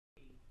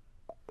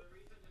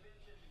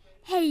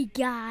Hey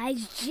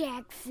guys,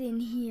 Jackson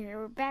here.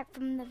 We're back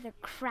from another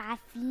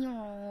Crossy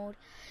world.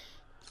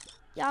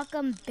 Y'all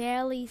can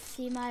barely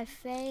see my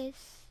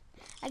face.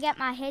 I got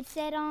my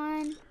headset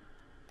on.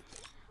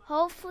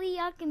 Hopefully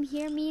y'all can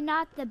hear me,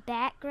 not the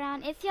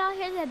background. If y'all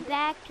hear the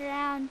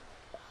background,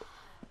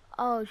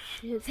 oh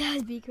shit, that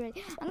would be great.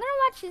 I'm gonna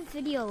watch this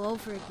video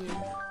over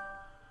again.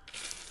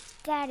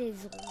 That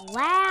is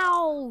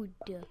loud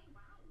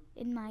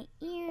in my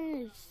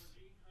ears.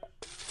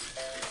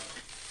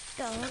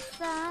 Don't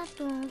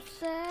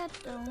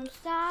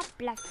stop,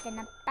 blasting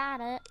about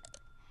it.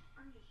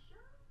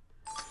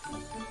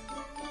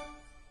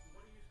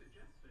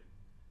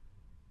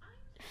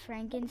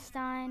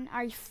 Frankenstein,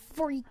 are you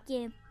freak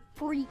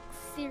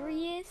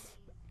serious?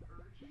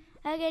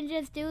 I can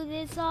just do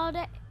this all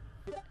day.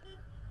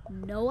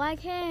 No, I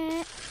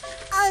can't.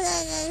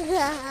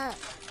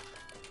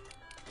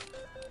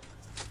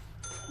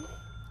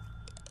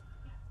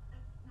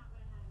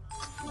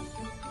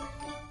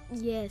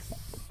 Yes,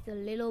 the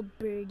little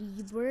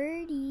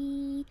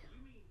birdie.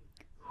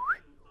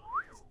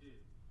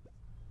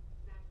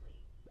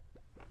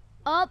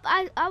 Oh,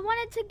 I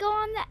wanted to go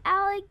on the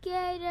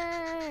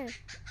alligator.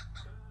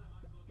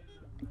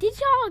 Did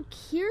y'all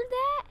hear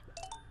that?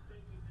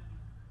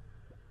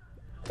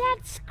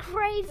 That's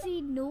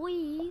crazy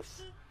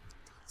noise.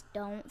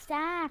 Don't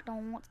stop,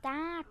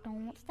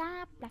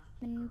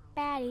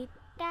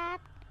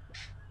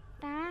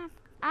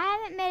 I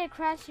haven't made a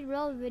Crossy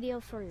Road video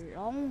for a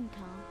long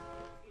time.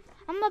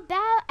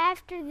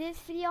 After this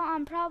video,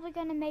 I'm probably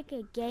gonna make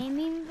a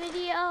gaming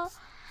video.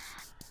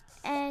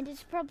 And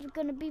it's probably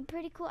gonna be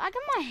pretty cool. I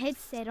got my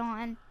headset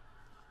on.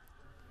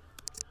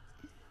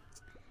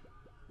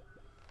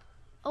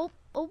 Oh.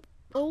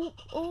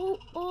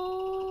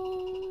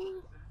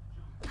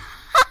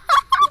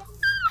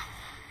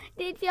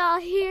 Did y'all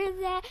hear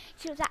that?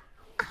 She was like,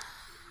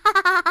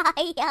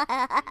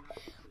 yeah.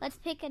 Let's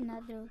pick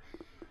another.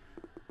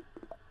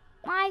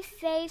 My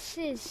face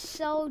is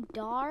so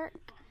dark.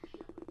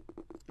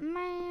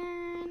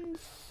 Man,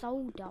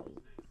 so dark.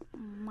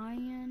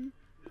 Man.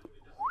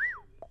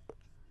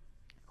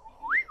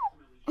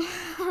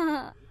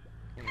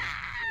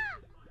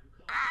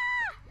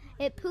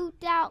 It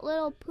pooped out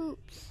little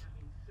poops.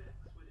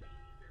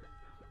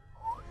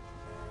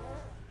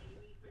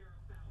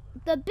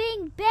 The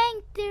Big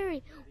Bang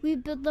Theory. We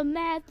built the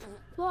math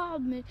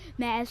problem,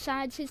 math,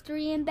 science,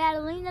 history, and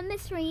battling the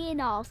mystery. And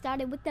all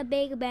started with the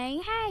Big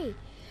Bang. Hey,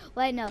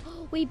 wait, no.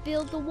 We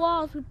built the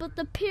walls. We built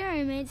the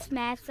pyramids.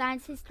 Math,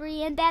 science,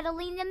 history, and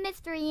battling the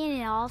mystery. And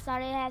it all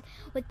started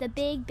with the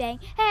Big Bang.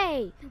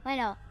 Hey, wait,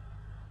 no.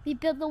 We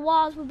built the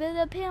walls, we built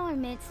the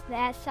pyramids,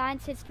 math,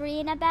 science, history,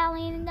 and a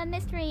battling in the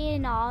mystery,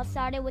 and it all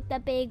started with the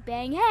Big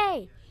Bang.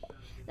 Hey!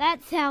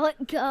 That's how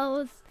it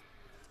goes.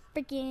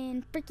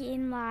 Freaking.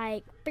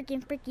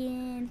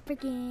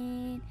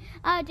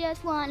 I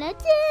just wanna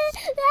do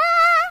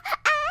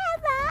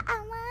whatever I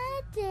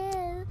wanna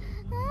do.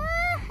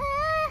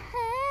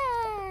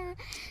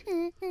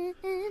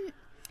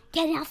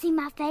 Can y'all see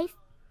my face?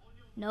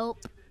 Nope.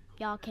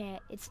 Y'all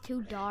can't. It's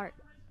too dark.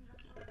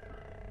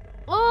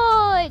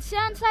 Oh, it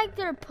sounds like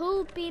they're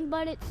pooping,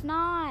 but it's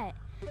not.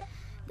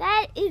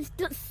 That is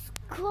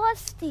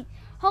disgusting.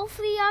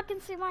 Hopefully y'all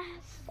can see my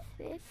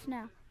face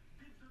now.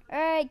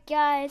 Alright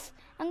guys,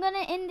 I'm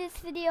gonna end this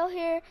video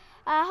here.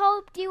 I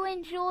hope you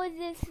enjoyed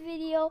this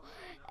video.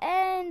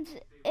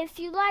 And if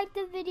you like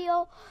the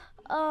video,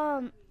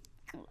 thumbs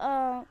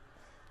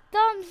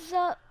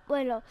up.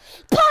 Wait, no.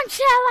 Punch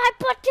that like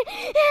button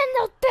in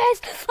the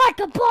face like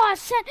a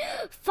boss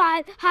and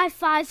 5 high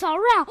fives all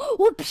around.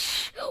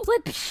 Whoopsh.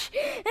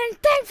 And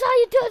thanks all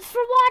you dudes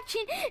for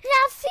watching. And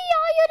I'll see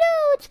all you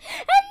dudes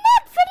in the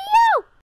next video.